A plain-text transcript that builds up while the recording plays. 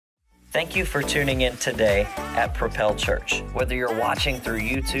Thank you for tuning in today at Propel Church. Whether you're watching through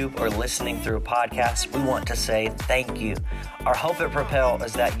YouTube or listening through a podcast, we want to say thank you. Our hope at Propel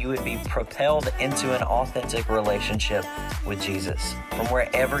is that you would be propelled into an authentic relationship with Jesus. From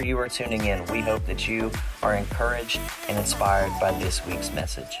wherever you are tuning in, we hope that you are encouraged and inspired by this week's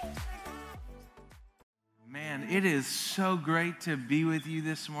message. Man, it is so great to be with you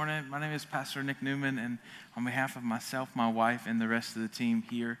this morning. My name is Pastor Nick Newman, and on behalf of myself, my wife, and the rest of the team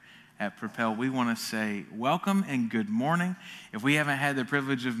here at Propel, we want to say welcome and good morning. If we haven't had the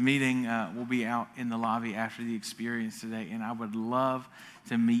privilege of meeting, we'll be out in the lobby after the experience today, and I would love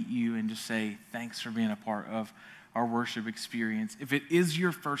to meet you and just say thanks for being a part of our worship experience. If it is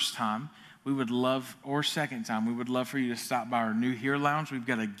your first time, we would love, or second time, we would love for you to stop by our New Here Lounge. We've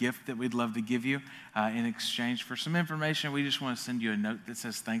got a gift that we'd love to give you in exchange for some information. We just want to send you a note that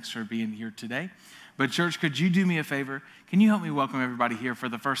says thanks for being here today. But church, could you do me a favor? Can you help me welcome everybody here for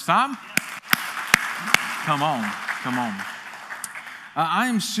the first time? Come on. I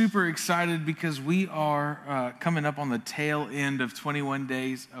am super excited because we are coming up on the tail end of 21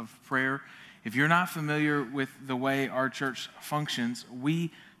 days of prayer. If you're not familiar with the way our church functions,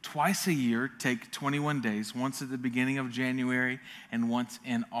 we twice a year take 21 days, once at the beginning of January and once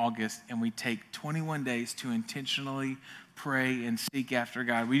in August, and we take 21 days to intentionally pray and seek after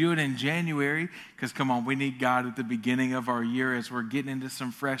God. We do it in January because, come on, we need God at the beginning of our year as we're getting into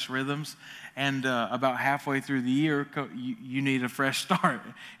some fresh rhythms. And about halfway through the year, you need a fresh start.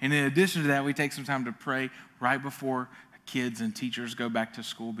 And in addition to that, we take some time to pray right before kids and teachers go back to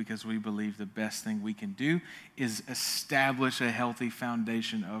school because we believe the best thing we can do is establish a healthy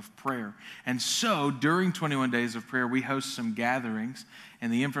foundation of prayer. And so during 21 days of prayer, we host some gatherings,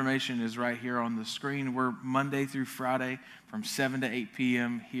 and the information is right here on the screen. We're Monday through Friday from 7 to 8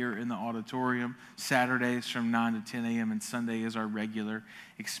 p.m. here in the auditorium, Saturdays from 9 to 10 a.m., and Sunday is our regular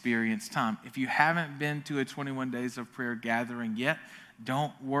experience time. If you haven't been to a 21 days of prayer gathering yet,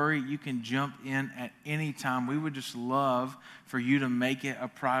 don't worry, you can jump in at any time. We would just love for you to make it a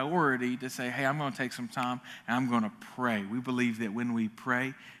priority to say, hey, I'm going to take some time and I'm going to pray. We believe that when we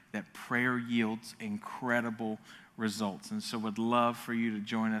pray, that prayer yields incredible results. And so would love for you to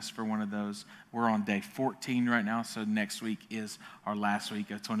join us for one of those. We're on day 14 right now, so next week is our last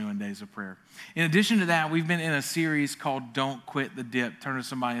week of 21 days of prayer. In addition to that, we've been in a series called Don't Quit the Dip. Turn to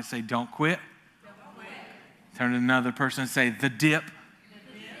somebody and say, don't quit. Don't quit. Turn to another person and say, the dip.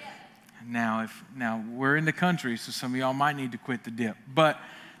 Now we're in the country, so some of y'all might need to quit the dip, but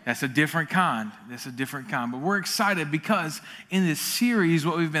that's a different kind. But we're excited because in this series,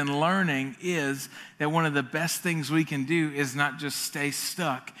 what we've been learning is that one of the best things we can do is not just stay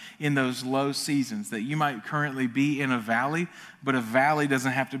stuck in those low seasons, that you might currently be in a valley, but a valley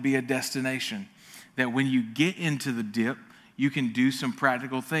doesn't have to be a destination. That when you get into the dip, you can do some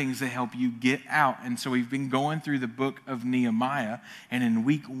practical things that help you get out. And so we've been going through the book of Nehemiah. And in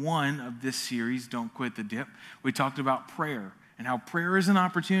week 1 of this series, Don't Quit the Dip, we talked about prayer and how prayer is an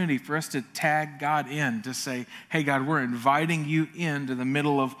opportunity for us to tag God in, to say, hey, God, we're inviting you into the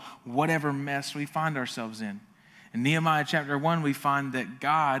middle of whatever mess we find ourselves in. In Nehemiah chapter 1, we find that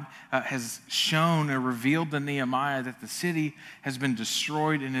God has shown or revealed to Nehemiah that the city has been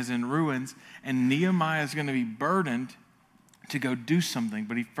destroyed and is in ruins. And Nehemiah is going to be burdened to go do something,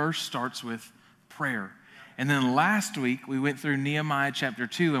 but he first starts with prayer. And then last week, we went through Nehemiah chapter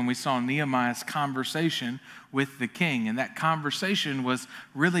 2, and we saw Nehemiah's conversation with the king. And that conversation was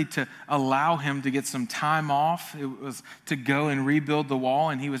really to allow him to get some time off. It was to go and rebuild the wall,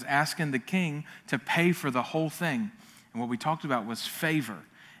 and he was asking the king to pay for the whole thing. And what we talked about was favor,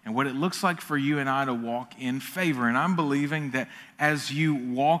 and what it looks like for you and I to walk in favor. And I'm believing that as you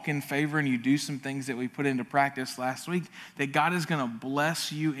walk in favor and you do some things that we put into practice last week, that God is going to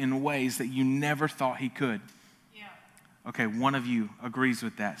bless you in ways that you never thought he could. Yeah. Okay, one of you agrees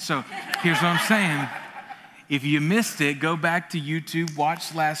with that. So here's what I'm saying. If you missed it, go back to YouTube,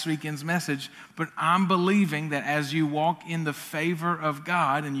 watch last weekend's message. But I'm believing that as you walk in the favor of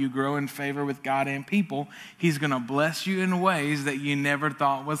God and you grow in favor with God and people, he's going to bless you in ways that you never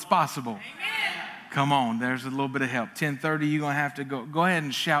thought was possible. Amen. Come on, there's a little bit of help. 10:30, you're going to have to go ahead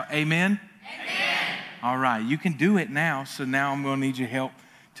and shout amen. Amen. All right, you can do it now. So now I'm going to need your help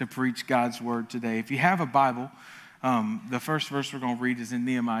to preach God's word today. If you have a Bible, the first verse we're going to read is in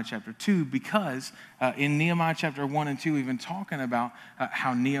Nehemiah chapter 2, because in Nehemiah chapter 1 and 2, we've been talking about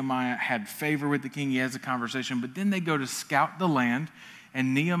how Nehemiah had favor with the king. He has a conversation, but then they go to scout the land,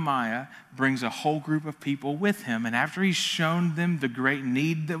 and Nehemiah brings a whole group of people with him. And after he's shown them the great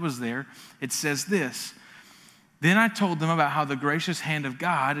need that was there, it says this: Then I told them about how the gracious hand of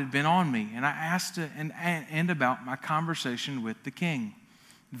God had been on me, and I asked and about my conversation with the king.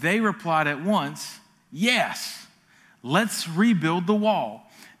 They replied at once, yes, let's rebuild the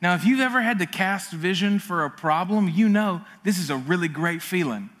wall. Now, if you've ever had to cast vision for a problem, you know this is a really great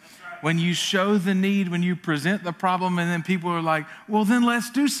feeling. When you show the need, when you present the problem, and then people are like, well, then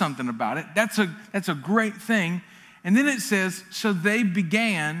let's do something about it. That's a great thing. And then it says, so they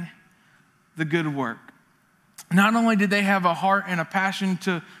began the good work. Not only did they have a heart and a passion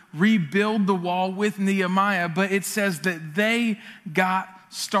to rebuild the wall with Nehemiah, but it says that they got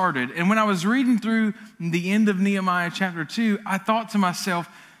started. And when I was reading through the end of Nehemiah chapter 2, I thought to myself,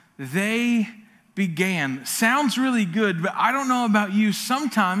 they began. Sounds really good, but I don't know about you.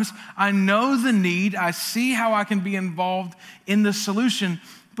 Sometimes I know the need, I see how I can be involved in the solution,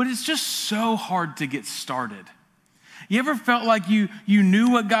 but it's just so hard to get started. You ever felt like you knew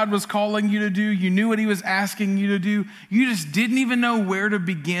what God was calling you to do? You knew what he was asking you to do. You just didn't even know where to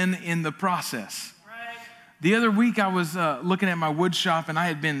begin in the process. Right. The other week I was looking at my wood shop and I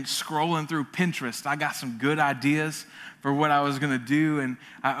had been scrolling through Pinterest. I got some good ideas for what I was going to do. And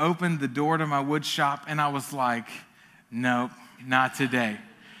I opened the door to my wood shop and I was like, nope, not today.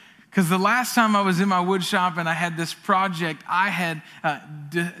 Because the last time I was in my wood shop and I had this project, I had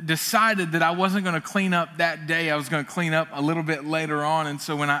decided that I wasn't going to clean up that day. I was going to clean up a little bit later on. And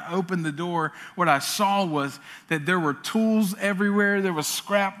so when I opened the door, what I saw was that there were tools everywhere. There was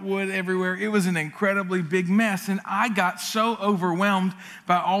scrap wood everywhere. It was an incredibly big mess. And I got so overwhelmed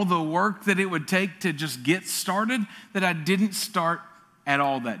by all the work that it would take to just get started that I didn't start at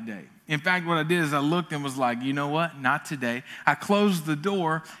all that day. In fact, what I did is I looked and was like, you know what? Not today. I closed the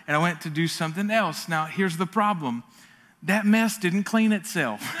door and I went to do something else. Now, here's the problem. That mess didn't clean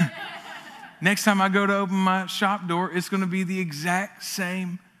itself. Next time I go to open my shop door, it's going to be the exact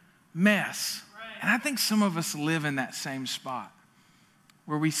same mess. And I think some of us live in that same spot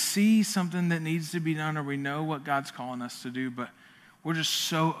where we see something that needs to be done or we know what God's calling us to do, but we're just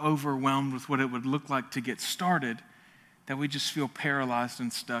so overwhelmed with what it would look like to get started that we just feel paralyzed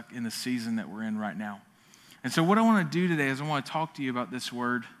and stuck in the season that we're in right now. And so what I want to do today is I want to talk to you about this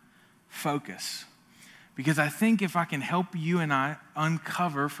word, focus. Because I think if I can help you and I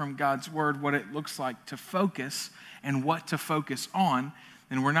uncover from God's word what it looks like to focus and what to focus on,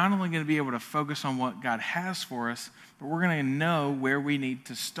 then we're not only going to be able to focus on what God has for us, but we're going to know where we need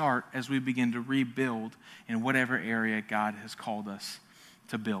to start as we begin to rebuild in whatever area God has called us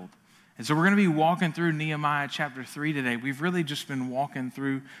to build. And so we're going to be walking through Nehemiah chapter 3 today. We've really just been walking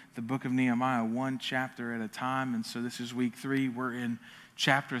through the book of Nehemiah one chapter at a time. And so this is week 3. We're in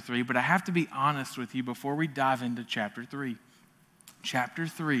chapter 3. But I have to be honest with you before we dive into chapter 3. Chapter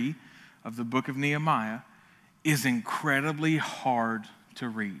 3 of the book of Nehemiah is incredibly hard to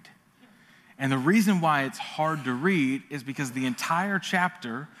read. And the reason why it's hard to read is because the entire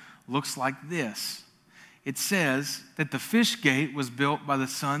chapter looks like this. It says that the fish gate was built by the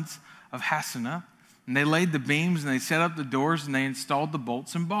sons of Hassenaah, and they laid the beams, and they set up the doors, and they installed the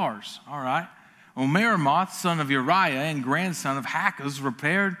bolts and bars. All right. Well, Meremoth, son of Uriah and grandson of Hakkoz,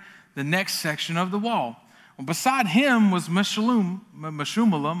 repaired the next section of the wall. Well, beside him was Meshulam,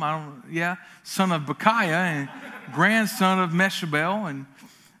 son of Bechiah and grandson of Meshabel, and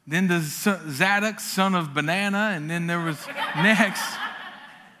then the Zadok, son of Benana, and then there was next,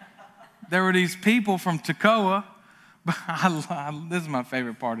 there were these people from Tekoa. This is my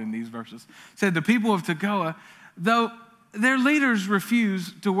favorite part in these verses. It said the people of Tekoa, though their leaders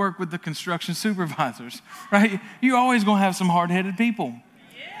refused to work with the construction supervisors, right? You're always going to have some hard-headed people.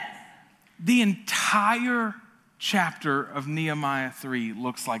 Yes. The entire chapter of Nehemiah 3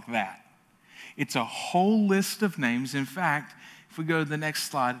 looks like that. It's a whole list of names. In fact, if we go to the next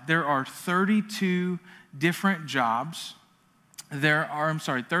slide, there are 32 different jobs.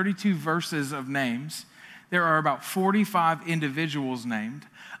 32 verses of names. There are about 45 individuals named,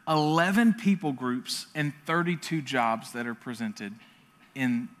 11 people groups, and 32 jobs that are presented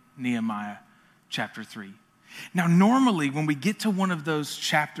in Nehemiah chapter 3. Now, normally when we get to one of those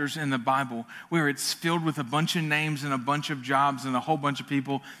chapters in the Bible where it's filled with a bunch of names and a bunch of jobs and a whole bunch of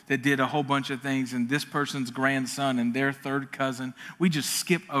people that did a whole bunch of things and this person's grandson and their third cousin, we just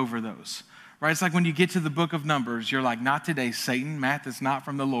skip over those, right? It's like when you get to the book of Numbers, you're like, not today, Satan. Math is not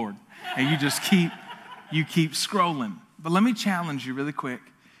from the Lord. And you just keep scrolling. But let me challenge you really quick.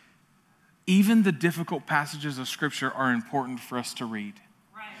 Even the difficult passages of Scripture are important for us to read.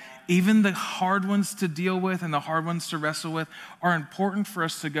 Right. Even the hard ones to deal with and the hard ones to wrestle with are important for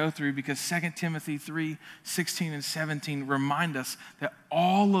us to go through because 2 Timothy 3:16 and 17 remind us that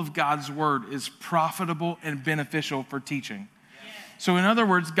all of God's word is profitable and beneficial for teaching. Yes. So in other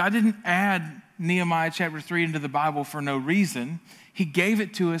words, God didn't add Nehemiah chapter 3 into the Bible for no reason. He gave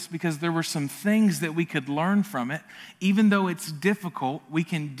it to us because there were some things that we could learn from it. Even though it's difficult, we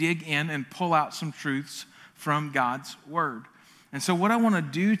can dig in and pull out some truths from God's word. And so what I want to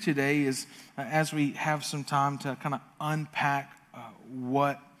do today is, as we have some time to kind of unpack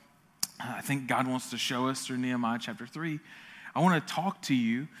what I think God wants to show us through Nehemiah chapter 3, I want to talk to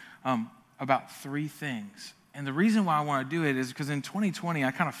you about three things. And the reason why I want to do it is because in 2020,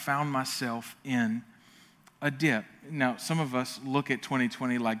 I kind of found myself in a dip. Now, some of us look at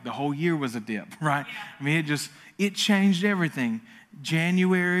 2020 like the whole year was a dip, right? I mean, it changed everything.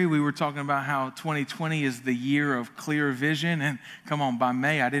 January, we were talking about how 2020 is the year of clear vision. And come on, by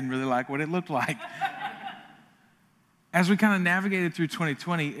May, I didn't really like what it looked like. As we kind of navigated through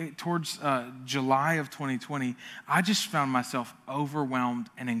 2020, towards July of 2020, I just found myself overwhelmed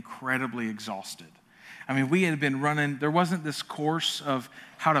and incredibly exhausted. I mean, we had been running, there wasn't this course of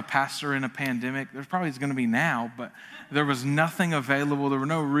how to pastor in a pandemic. There's probably going to be now, but there was nothing available. There were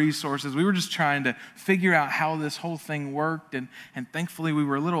no resources. We were just trying to figure out how this whole thing worked. And thankfully, we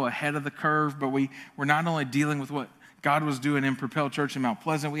were a little ahead of the curve, but we were not only dealing with what God was doing in Propel Church in Mount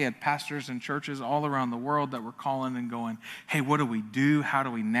Pleasant. We had pastors and churches all around the world that were calling and going, hey, what do we do? How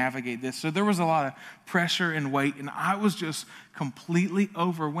do we navigate this? So there was a lot of pressure and weight, and I was just completely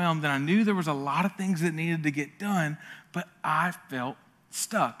overwhelmed. And I knew there was a lot of things that needed to get done, but I felt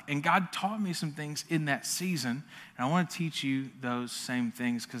stuck. And God taught me some things in that season, and I want to teach you those same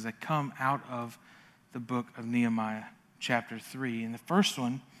things because they come out of the book of Nehemiah chapter 3. And the first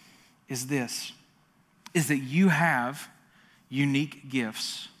one is this, is that you have unique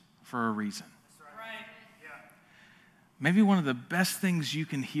gifts for a reason. That's right. Yeah. Maybe one of the best things you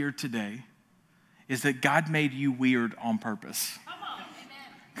can hear today is that God made you weird on purpose.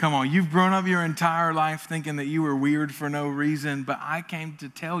 Come on, you've grown up your entire life thinking that you were weird for no reason, but I came to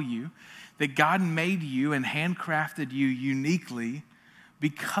tell you that God made you and handcrafted you uniquely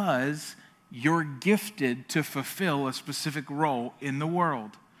because you're gifted to fulfill a specific role in the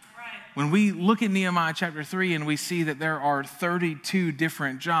world. When we look at Nehemiah chapter 3 and we see that there are 32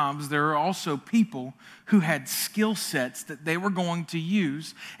 different jobs, there are also people who had skill sets that they were going to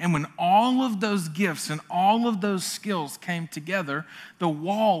use. And when all of those gifts and all of those skills came together, the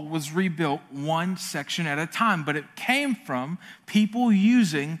wall was rebuilt one section at a time. But it came from people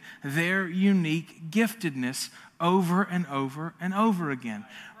using their unique giftedness over and over and over again.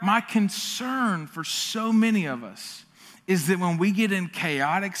 My concern for so many of us is that when we get in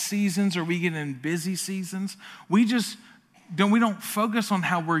chaotic seasons or we get in busy seasons, we don't focus on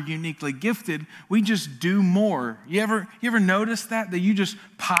how we're uniquely gifted. We just do more. You ever notice that you just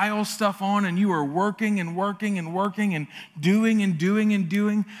pile stuff on and you are working and working and working and doing and doing and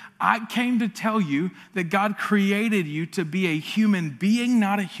doing? I came to tell you that God created you to be a human being,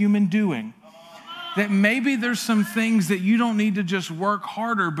 not a human doing. That maybe there's some things that you don't need to just work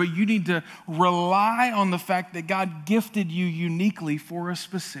harder, but you need to rely on the fact that God gifted you uniquely for a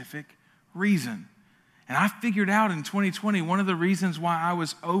specific reason. And I figured out in 2020, one of the reasons why I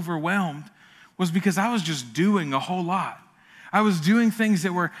was overwhelmed was because I was just doing a whole lot. I was doing things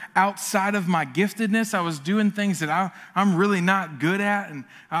that were outside of my giftedness. I was doing things that I'm really not good at. And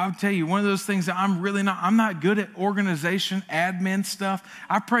I'll tell you, one of those things that I'm not good at organization, admin stuff.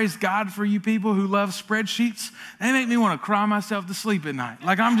 I praise God for you people who love spreadsheets. They make me want to cry myself to sleep at night.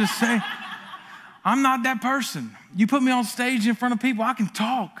 Like I'm just saying, I'm not that person. You put me on stage in front of people, I can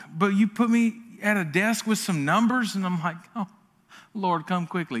talk. But you put me at a desk with some numbers and I'm like, oh, Lord, come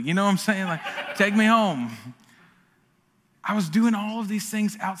quickly. You know what I'm saying? Like, take me home. I was doing all of these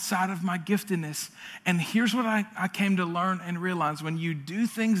things outside of my giftedness. And here's what I came to learn and realize. When you do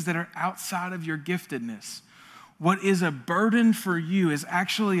things that are outside of your giftedness, what is a burden for you is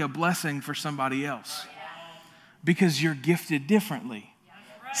actually a blessing for somebody else because you're gifted differently.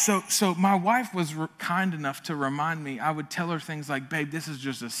 So my wife was kind enough to remind me. I would tell her things like, babe, this is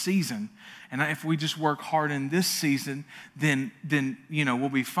just a season. And if we just work hard in this season, then we'll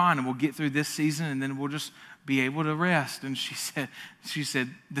be fine and we'll get through this season and then we'll just be able to rest. And she said,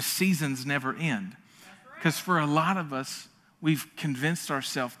 the seasons never end. Because for a lot of us, we've convinced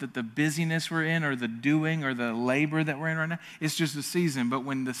ourselves that the busyness we're in or the doing or the labor that we're in right now, it's just a season. But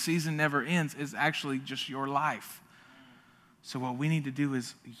when the season never ends, it's actually just your life. So what we need to do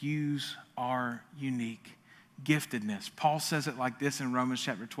is use our unique giftedness. Paul says it like this in Romans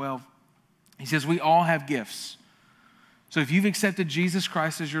chapter 12. He says, we all have gifts. So if you've accepted Jesus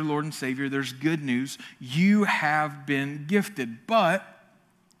Christ as your Lord and Savior, there's good news. You have been gifted, but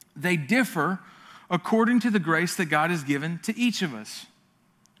they differ according to the grace that God has given to each of us.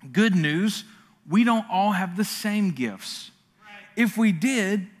 Good news, we don't all have the same gifts. Right. If we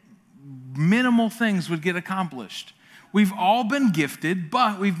did, minimal things would get accomplished. We've all been gifted,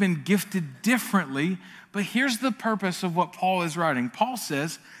 but we've been gifted differently. But here's the purpose of what Paul is writing. Paul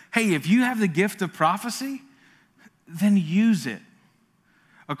says, hey, if you have the gift of prophecy, then use it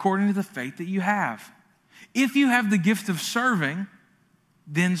according to the faith that you have. If you have the gift of serving,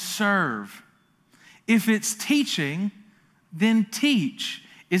 then serve. If it's teaching, then teach.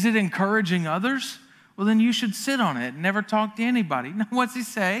 Is it encouraging others? Well, then you should sit on it and never talk to anybody. Now, what's he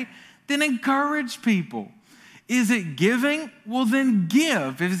say? Then encourage people. Is it giving? Well, then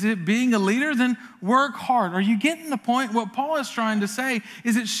give. Is it being a leader? Then work hard. Are you getting the point? What Paul is trying to say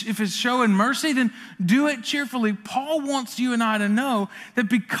is if it's showing mercy, then do it cheerfully. Paul wants you and I to know that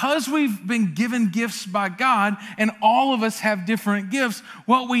because we've been given gifts by God and all of us have different gifts,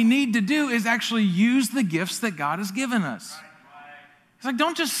 what we need to do is actually use the gifts that God has given us. It's like,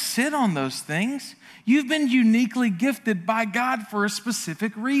 don't just sit on those things. You've been uniquely gifted by God for a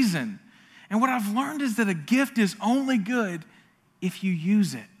specific reason. And what I've learned is that a gift is only good if you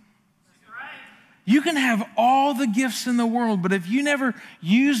use it. You can have all the gifts in the world, but if you never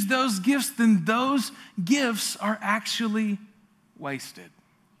use those gifts, then those gifts are actually wasted.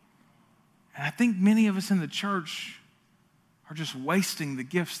 And I think many of us in the church are just wasting the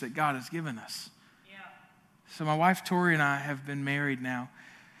gifts that God has given us. Yeah. So my wife, Tori, and I have been married now.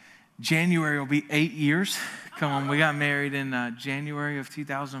 January will be 8 years. Come on, we got married in January of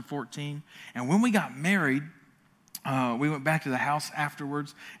 2014. And when we got married, we went back to the house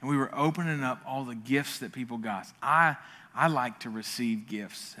afterwards, and we were opening up all the gifts that people got. I like to receive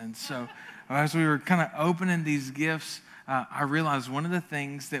gifts. And so as we were kind of opening these gifts, I realized one of the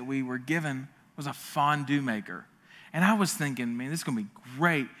things that we were given was a fondue maker. And I was thinking, man, this is going to be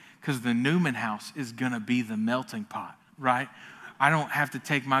great because the Newman house is going to be the melting pot, right? I don't have to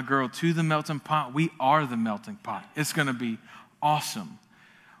take my girl to the melting pot. We are the melting pot. It's going to be awesome.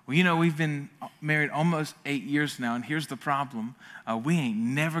 Well, you know, we've been married almost 8 years now, and here's the problem. We ain't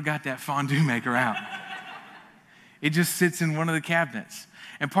never got that fondue maker out. It just sits in one of the cabinets.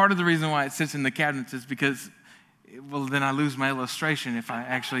 And part of the reason why it sits in the cabinets is because, well, then I lose my illustration if I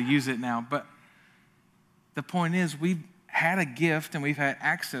actually use it now. But the point is, we've had a gift, and we've had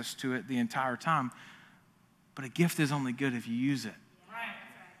access to it the entire time. But a gift is only good if you use it.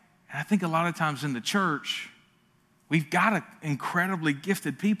 And I think a lot of times in the church, we've got incredibly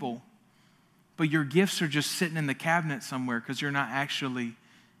gifted people, but your gifts are just sitting in the cabinet somewhere because you're not actually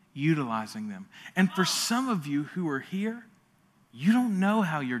utilizing them. And for some of you who are here, you don't know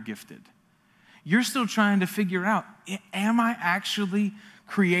how you're gifted. You're still trying to figure out, am I actually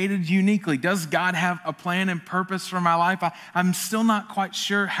created uniquely? Does God have a plan and purpose for my life? I'm still not quite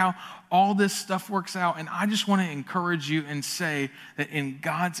sure how all this stuff works out. And I just want to encourage you and say that in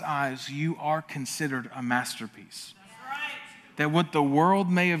God's eyes, you are considered a masterpiece. That what the world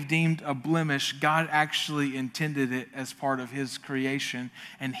may have deemed a blemish, God actually intended it as part of his creation.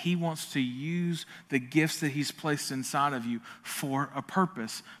 And he wants to use the gifts that he's placed inside of you for a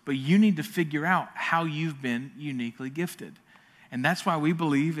purpose. But you need to figure out how you've been uniquely gifted. And that's why we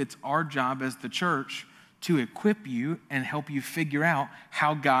believe it's our job as the church to equip you and help you figure out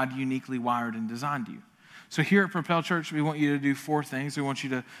how God uniquely wired and designed you. So here at Propel Church, we want you to do 4 things. We want you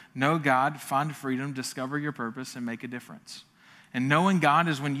to know God, find freedom, discover your purpose, and make a difference. And knowing God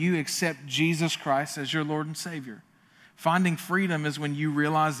is when you accept Jesus Christ as your Lord and Savior. Finding freedom is when you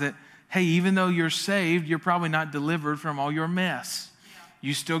realize that, hey, even though you're saved, you're probably not delivered from all your mess.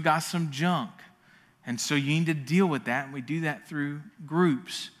 You still got some junk. And so you need to deal with that, and we do that through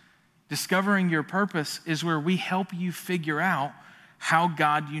groups. Discovering your purpose is where we help you figure out how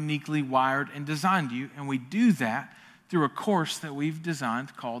God uniquely wired and designed you, and we do that through a course that we've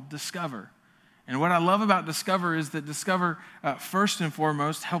designed called Discover. And what I love about Discover is that Discover, first and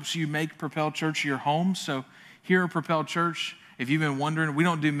foremost, helps you make Propel Church your home. So here at Propel Church, if you've been wondering, we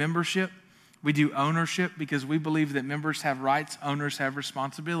don't do membership, we do ownership because we believe that members have rights, owners have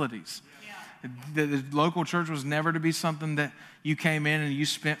responsibilities. The local church was never to be something that you came in and you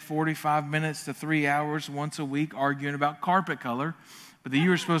spent 45 minutes to 3 hours once a week arguing about carpet color, but that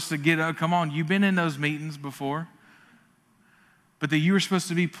you were supposed to get up. Come on, you've been in those meetings before. But that you were supposed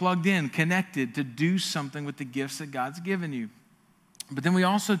to be plugged in, connected to do something with the gifts that God's given you. But then we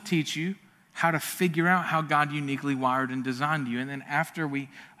also teach you how to figure out how God uniquely wired and designed you. And then after we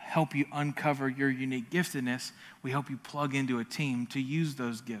help you uncover your unique giftedness, we help you plug into a team to use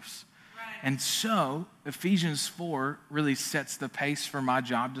those gifts. And so Ephesians 4 really sets the pace for my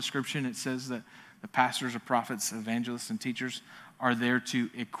job description. It says that the pastors, or prophets, evangelists, and teachers are there to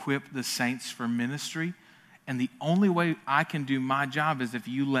equip the saints for ministry. And the only way I can do my job is if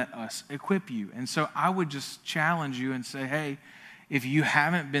you let us equip you. And so I would just challenge you and say, hey, if you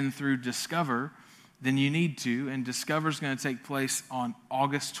haven't been through Discover, then you need to. And Discover is going to take place on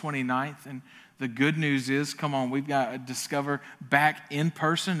August 29th. And the good news is, come on, we've got a Discover back in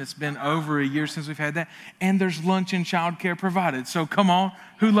person. It's been over a year since we've had that. And there's lunch and childcare provided. So come on,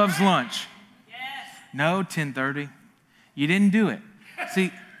 who loves lunch? Yes. No, 10:30. You didn't do it.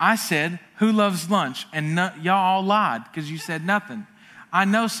 See, I said, who loves lunch? And y'all all lied because you said nothing. I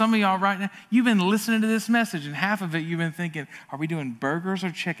know some of y'all right now, you've been listening to this message, and half of it you've been thinking, are we doing burgers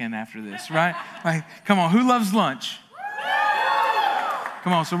or chicken after this, right? Like, come on, who loves lunch?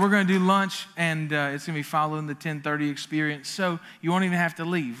 Come on, so we're going to do lunch, and it's going to be following the 10:30 experience. So you won't even have to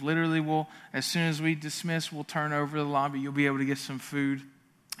leave. Literally, as soon as we dismiss, we'll turn over to the lobby. You'll be able to get some food,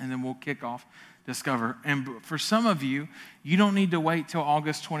 and then we'll kick off Discover. And for some of you, you don't need to wait till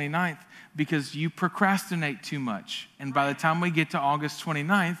August 29th because you procrastinate too much. And by the time we get to August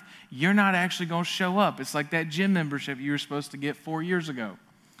 29th, you're not actually going to show up. It's like that gym membership you were supposed to get 4 years ago.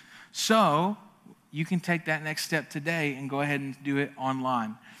 So you can take that next step today and go ahead and do it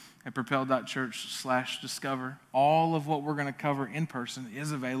online at propel.church/discover. All of what we're going to cover in person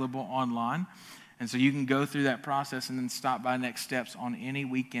is available online. And so you can go through that process and then stop by Next Steps on any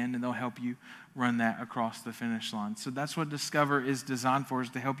weekend, and they'll help you run that across the finish line. So that's what Discover is designed for, is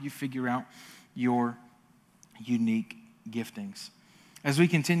to help you figure out your unique giftings. As we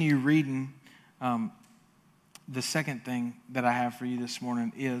continue reading, the second thing that I have for you this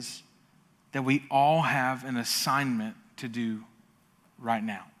morning is that we all have an assignment to do right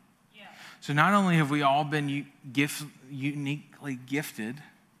now. Yeah. So not only have we all been uniquely gifted,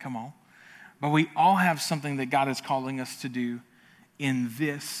 come on, but we all have something that God is calling us to do in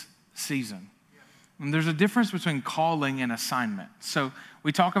this season. And there's a difference between calling and assignment. So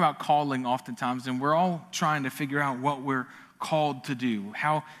we talk about calling oftentimes, and we're all trying to figure out what we're called to do,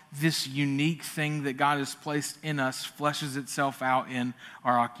 how this unique thing that God has placed in us fleshes itself out in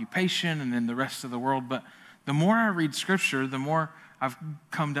our occupation and in the rest of the world. But the more I read Scripture, the more I've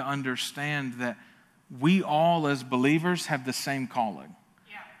come to understand that we all as believers have the same calling.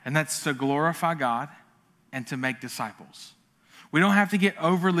 And that's to glorify God and to make disciples. We don't have to get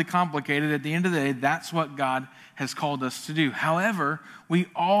overly complicated. At the end of the day, that's what God has called us to do. However, we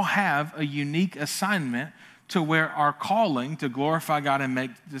all have a unique assignment to where our calling to glorify God and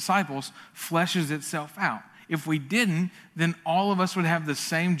make disciples fleshes itself out. If we didn't, then all of us would have the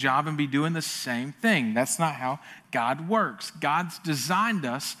same job and be doing the same thing. That's not how God works. God's designed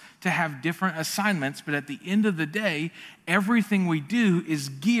us to have different assignments, but at the end of the day, everything we do is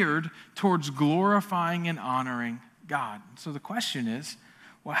geared towards glorifying and honoring God. So the question is,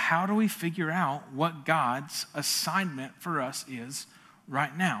 well, how do we figure out what God's assignment for us is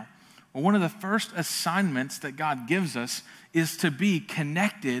right now? Well, one of the first assignments that God gives us is to be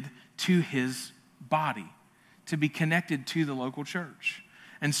connected to His body, to be connected to the local church.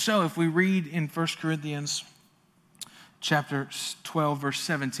 And so if we read in 1 Corinthians chapter 12, verse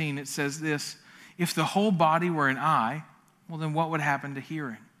 17, it says this: if the whole body were an eye, well, then what would happen to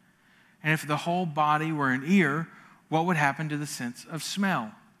hearing? And if the whole body were an ear, what would happen to the sense of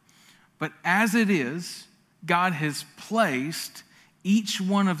smell? But as it is, God has placed each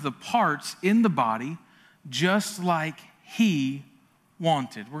one of the parts in the body just like He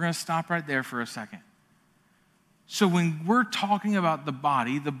wanted. We're going to stop right there for a second. So when we're talking about the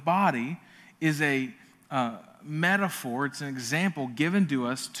body is a metaphor. It's an example given to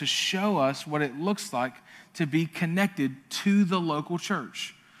us to show us what it looks like to be connected to the local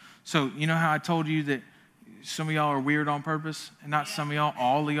church. So you know how I told you that some of y'all are weird on purpose, and not some of y'all,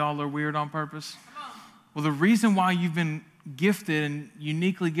 all of y'all are weird on purpose? Well, the reason why you've been gifted and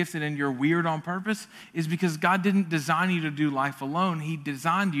uniquely gifted and you're weird on purpose is because God didn't design you to do life alone. He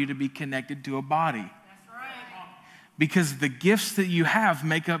designed you to be connected to a body. Because the gifts that you have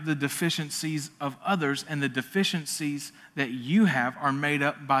make up the deficiencies of others, and the deficiencies that you have are made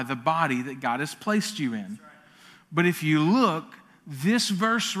up by the body that God has placed you in. But if you look, this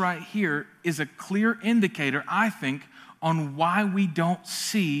verse right here is a clear indicator, I think, on why we don't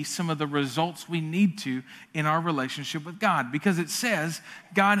see some of the results we need to in our relationship with God. Because it says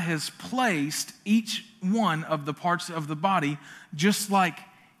God has placed each one of the parts of the body just like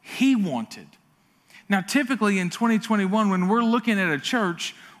He wanted. Now, typically in 2021, when we're looking at a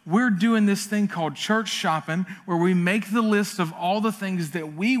church, we're doing this thing called church shopping, where we make the list of all the things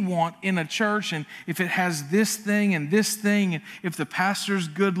that we want in a church, and if it has this thing, and if the pastor's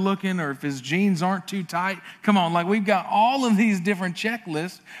good looking, or if his jeans aren't too tight. Come on, like we've got all of these different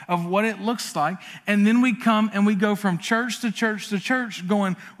checklists of what it looks like, and then we come and we go from church to church to church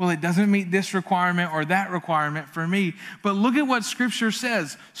going, well, it doesn't meet this requirement or that requirement for me. But look at what Scripture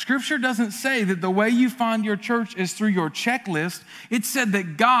says. Scripture doesn't say that the way you find your church is through your checklist. It said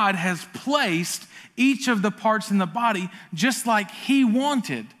that God has placed each of the parts in the body just like He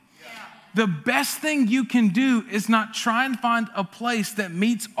wanted. The best thing you can do is not try and find a place that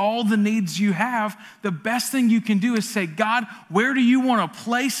meets all the needs you have. The best thing you can do is say, God, where do you want to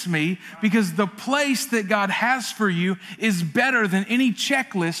place me? Because the place that God has for you is better than any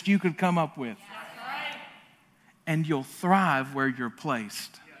checklist you could come up with. And you'll thrive where you're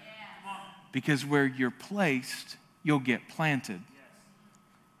placed. Because where you're placed, you'll get planted.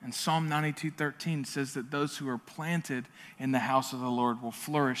 And Psalm 92:13 says that those who are planted in the house of the Lord will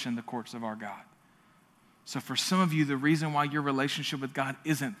flourish in the courts of our God. So for some of you, the reason why your relationship with God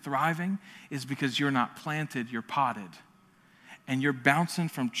isn't thriving is because you're not planted, you're potted. And you're bouncing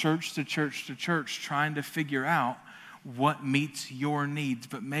from church to church to church trying to figure out what meets your needs.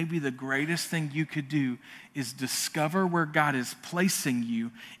 But maybe the greatest thing you could do is discover where God is placing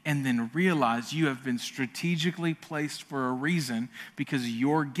you and then realize you have been strategically placed for a reason, because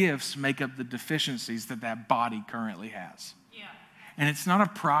your gifts make up the deficiencies that body currently has. Yeah. And it's not a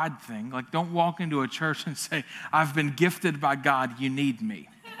pride thing. Like, don't walk into a church and say, I've been gifted by God, you need me.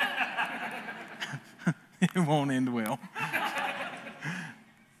 It won't end well.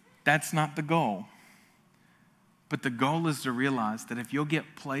 That's not the goal. But the goal is to realize that if you'll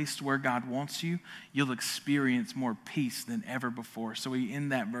get placed where God wants you, you'll experience more peace than ever before. So we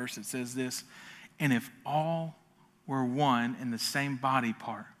end that verse, it says this, and if all were one in the same body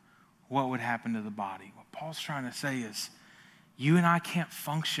part, what would happen to the body? What Paul's trying to say is, you and I can't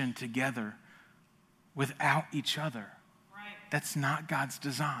function together without each other. Right. That's not God's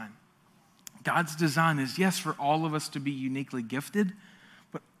design. God's design is, yes, for all of us to be uniquely gifted,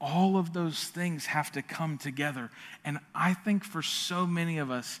 but all of those things have to come together. And I think for so many of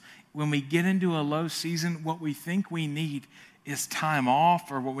us, when we get into a low season, what we think we need is time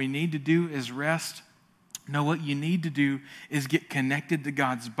off, or what we need to do is rest. No, what you need to do is get connected to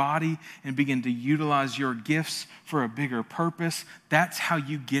God's body and begin to utilize your gifts for a bigger purpose. That's how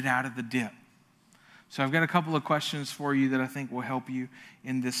you get out of the dip. So I've got a couple of questions for you that I think will help you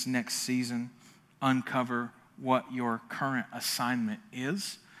in this next season uncover what your current assignment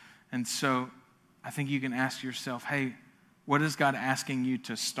is. And so I think you can ask yourself, hey, what is God asking you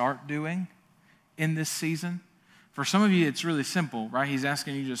to start doing in this season? For some of you, it's really simple, right? He's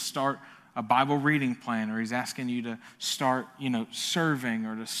asking you to start a Bible reading plan, or he's asking you to start, serving,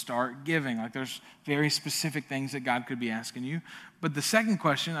 or to start giving. Like, there's very specific things that God could be asking you. But the second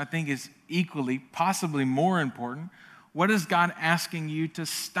question, I think, is equally, possibly more important. What is God asking you to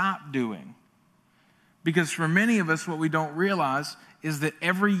stop doing? Because for many of us, what we don't realize is that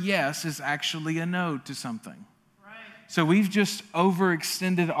every yes is actually a no to something. Right. So we've just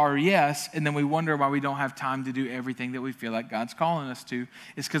overextended our yes, and then we wonder why we don't have time to do everything that we feel like God's calling us to.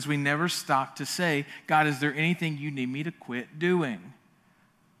 It's because we never stop to say, God, is there anything you need me to quit doing?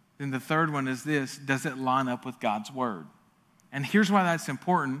 Then the third one is this: does it line up with God's word? And here's why that's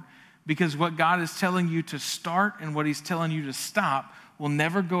important, because what God is telling you to start and what He's telling you to stop will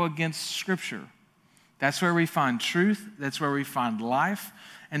never go against Scripture. That's where we find truth. That's where we find life.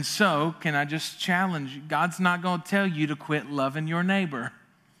 And so, can I just challenge you? God's not going to tell you to quit loving your neighbor.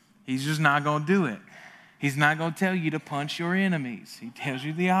 He's just not going to do it. He's not going to tell you to punch your enemies. He tells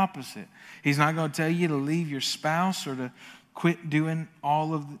you the opposite. He's not going to tell you to leave your spouse or to quit doing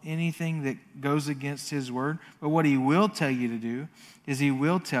anything that goes against His word. But what He will tell you to do is He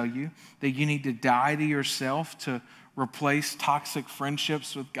will tell you that you need to die to yourself to replace toxic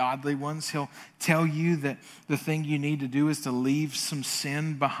friendships with godly ones. He'll tell you that the thing you need to do is to leave some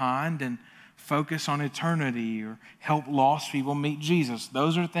sin behind and focus on eternity, or help lost people meet Jesus.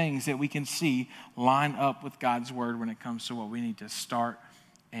 Those are things that we can see line up with God's word when it comes to what we need to start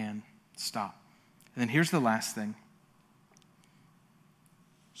and stop. And then here's the last thing.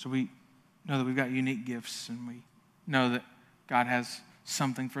 So we know that we've got unique gifts, and we know that God has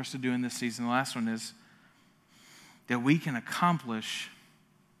something for us to do in this season. The last one is that we can accomplish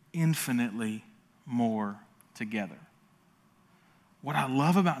infinitely more together. What I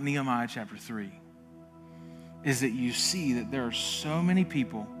love about Nehemiah chapter 3 is that you see that there are so many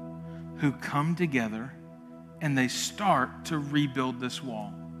people who come together and they start to rebuild this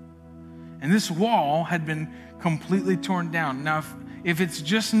wall. And this wall had been completely torn down. Now, if it's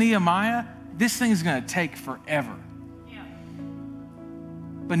just Nehemiah, this thing's going to take forever. Yeah.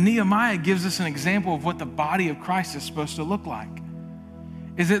 But Nehemiah gives us an example of what the body of Christ is supposed to look like.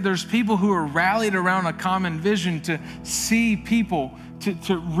 Is that there's people who are rallied around a common vision to see people,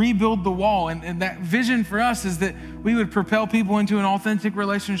 to rebuild the wall. And that vision for us is that we would propel people into an authentic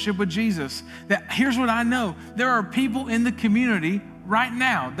relationship with Jesus. That here's what I know. There are people in the community right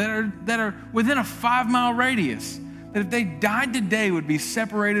now that are within a 5-mile radius that if they died today would be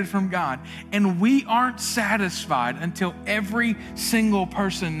separated from God. And we aren't satisfied until every single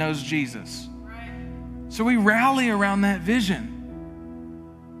person knows Jesus. Right. So we rally around that vision.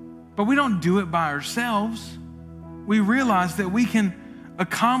 But we don't do it by ourselves. We realize that we can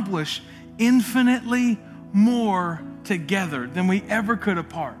accomplish infinitely more together than we ever could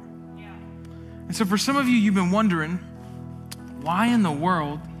apart. Yeah. And so for some of you, you've been wondering, why in the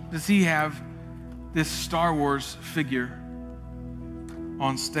world does he have this Star Wars figure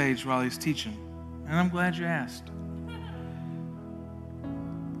on stage while he's teaching? And I'm glad you asked.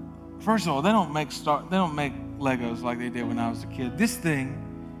 First of all, they don't make Legos like they did when I was a kid. This thing,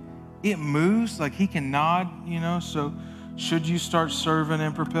 it moves, like he can nod, so should you start serving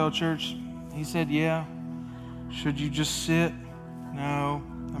in Propel Church? He said, yeah. Should you just sit? No.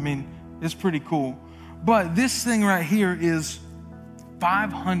 I mean, it's pretty cool. But this thing right here is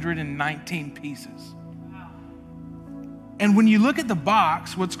 519 pieces. Wow. And when you look at the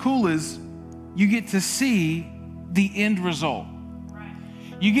box, what's cool is you get to see the end result. Right.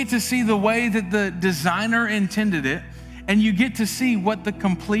 You get to see the way that the designer intended it, and you get to see what the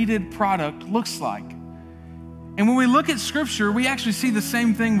completed product looks like. And when we look at Scripture, we actually see the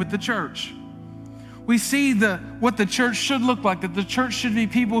same thing with the church. We see what the church should look like, that the church should be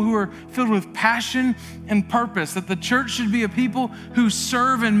people who are filled with passion and purpose, that the church should be a people who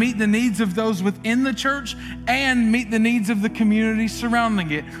serve and meet the needs of those within the church and meet the needs of the community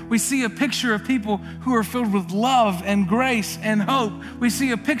surrounding it. We see a picture of people who are filled with love and grace and hope. We see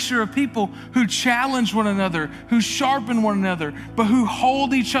a picture of people who challenge one another, who sharpen one another, but who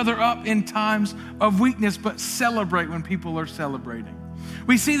hold each other up in times of weakness, but celebrate when people are celebrating.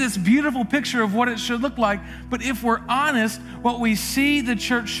 We see this beautiful picture of what it should look like, but if we're honest, what we see the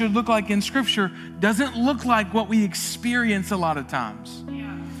church should look like in Scripture doesn't look like what we experience a lot of times.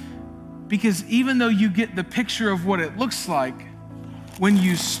 Yeah. Because even though you get the picture of what it looks like, when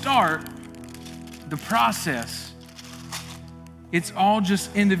you start the process, it's all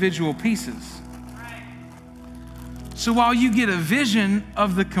just individual pieces. Right. So while you get a vision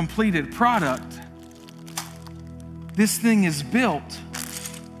of the completed product, this thing is built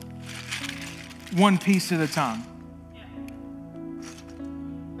one piece at a time. Yeah.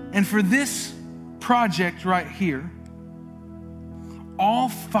 And for this project right here, all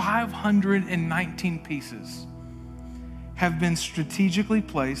 519 pieces have been strategically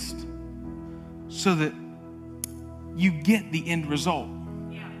placed so that you get the end result.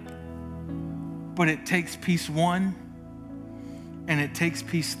 Yeah. But it takes piece 1, and it takes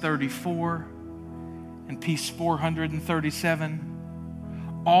piece 34, and piece 437,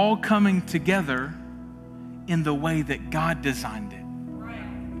 all coming together in the way that God designed it.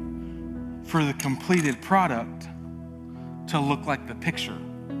 Right. For the completed product to look like the picture.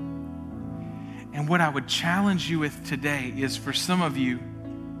 And what I would challenge you with today is, for some of you,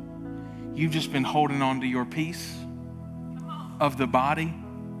 you've just been holding on to your piece of the body,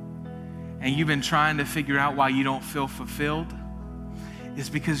 and you've been trying to figure out why you don't feel fulfilled. Is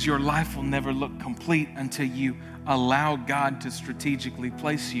because your life will never look complete until you allow God to strategically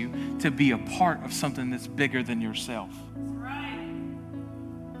place you to be a part of something that's bigger than yourself. Right.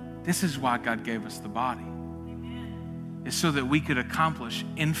 This is why God gave us the body. Amen. It's so that we could accomplish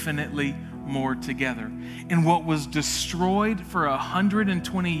infinitely more together. And what was destroyed for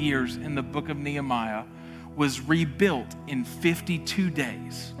 120 years in the book of Nehemiah was rebuilt in 52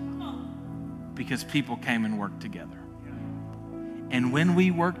 days because people came and worked together. And when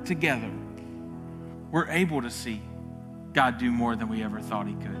we work together, we're able to see God do more than we ever thought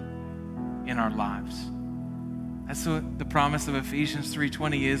he could in our lives. That's what the promise of Ephesians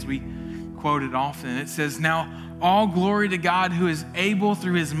 3:20 is. We quote it often. It says, "Now all glory to God who is able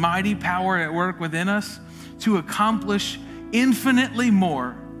through his mighty power at work within us to accomplish infinitely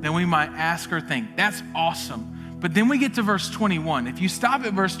more than we might ask or think." That's awesome. But then we get to verse 21. If you stop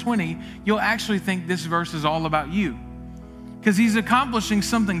at verse 20, you'll actually think this verse is all about you, because he's accomplishing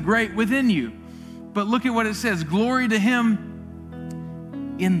something great within you. But look at what it says. Glory to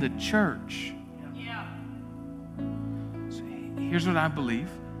him in the church. Yeah. So here's what I believe.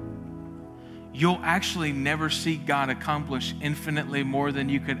 you'll actually never see God accomplish infinitely more than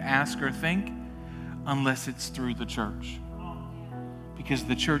you could ask or think unless it's through the church. Because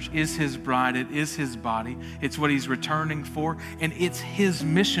the church is his bride, it is his body, it's what he's returning for, and it's his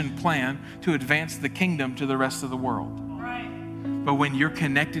mission plan to advance the kingdom to the rest of the world. Right. But when you're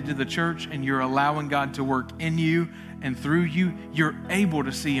connected to the church and you're allowing God to work in you and through you, you're able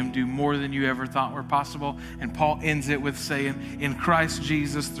to see him do more than you ever thought were possible. And Paul ends it with saying, in Christ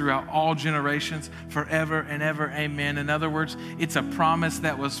Jesus, throughout all generations, forever and ever, amen. In other words, it's a promise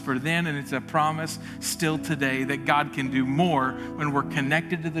that was for then, and it's a promise still today that God can do more when we're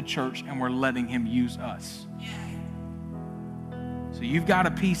connected to the church and we're letting him use us. So you've got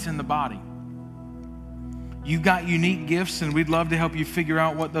a piece in the body. You've got unique gifts, and we'd love to help you figure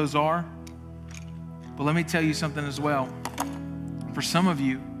out what those are. But let me tell you something as well. For some of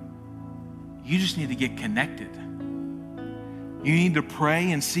you, you just need to get connected. You need to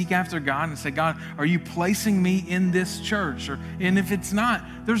pray and seek after God and say, God, are you placing me in this church? And if it's not,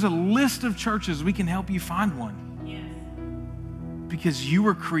 there's a list of churches. We can help you find one. Yes. Because you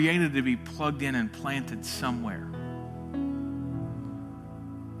were created to be plugged in and planted somewhere.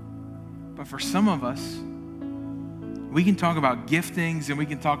 But for some of us, we can talk about giftings and we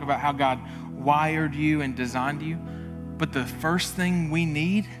can talk about how God wired you and designed you, but the first thing we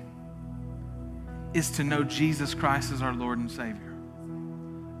need is to know Jesus Christ as our Lord and Savior.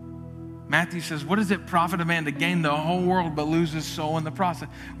 Matthew says, what does it profit a man to gain the whole world but lose his soul in the process?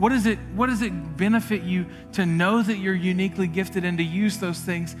 What does it benefit you to know that you're uniquely gifted and to use those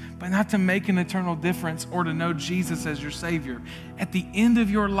things, but not to make an eternal difference or to know Jesus as your Savior? At the end of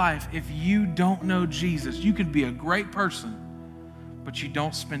your life, if you don't know Jesus, you could be a great person, but you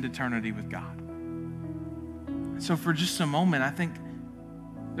don't spend eternity with God. So for just a moment, I think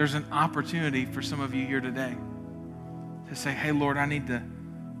there's an opportunity for some of you here today to say, hey, Lord, I need to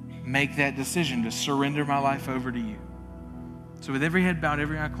make that decision to surrender my life over to you. So with every head bowed,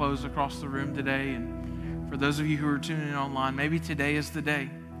 every eye closed across the room today, and for those of you who are tuning in online, maybe today is the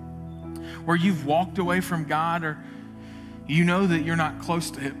day where you've walked away from God, or you know that you're not close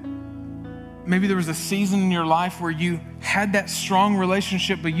to him. Maybe there was a season in your life where you had that strong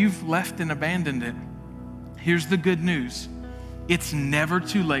relationship, but you've left and abandoned it. Here's the good news. It's never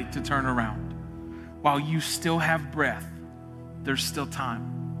too late to turn around. While you still have breath, there's still time.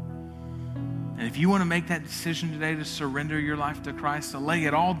 And if you want to make that decision today to surrender your life to Christ, to lay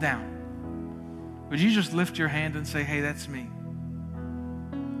it all down, would you just lift your hand and say, hey, that's me?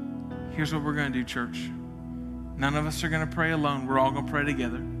 Here's what we're going to do, church. None of us are going to pray alone. We're all going to pray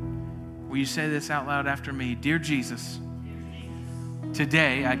together. Will you say this out loud after me? Dear Jesus,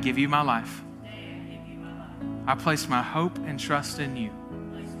 today I give you my life. I place my hope and trust in you.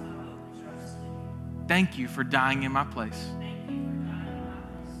 Thank you for dying in my place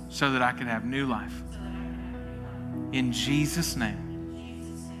so that I could have new life. In Jesus'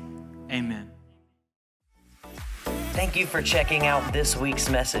 name, amen. Thank you for checking out this week's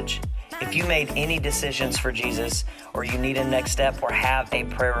message. If you made any decisions for Jesus, or you need a next step, or have a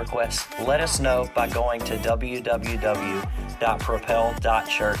prayer request, let us know by going to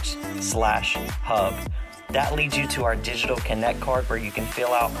www.propel.church/hub. That leads you to our digital connect card where you can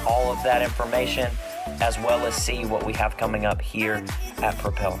fill out all of that information, as well as see what we have coming up here at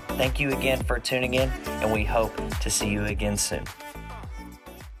Propel. Thank you again for tuning in, and we hope to see you again soon.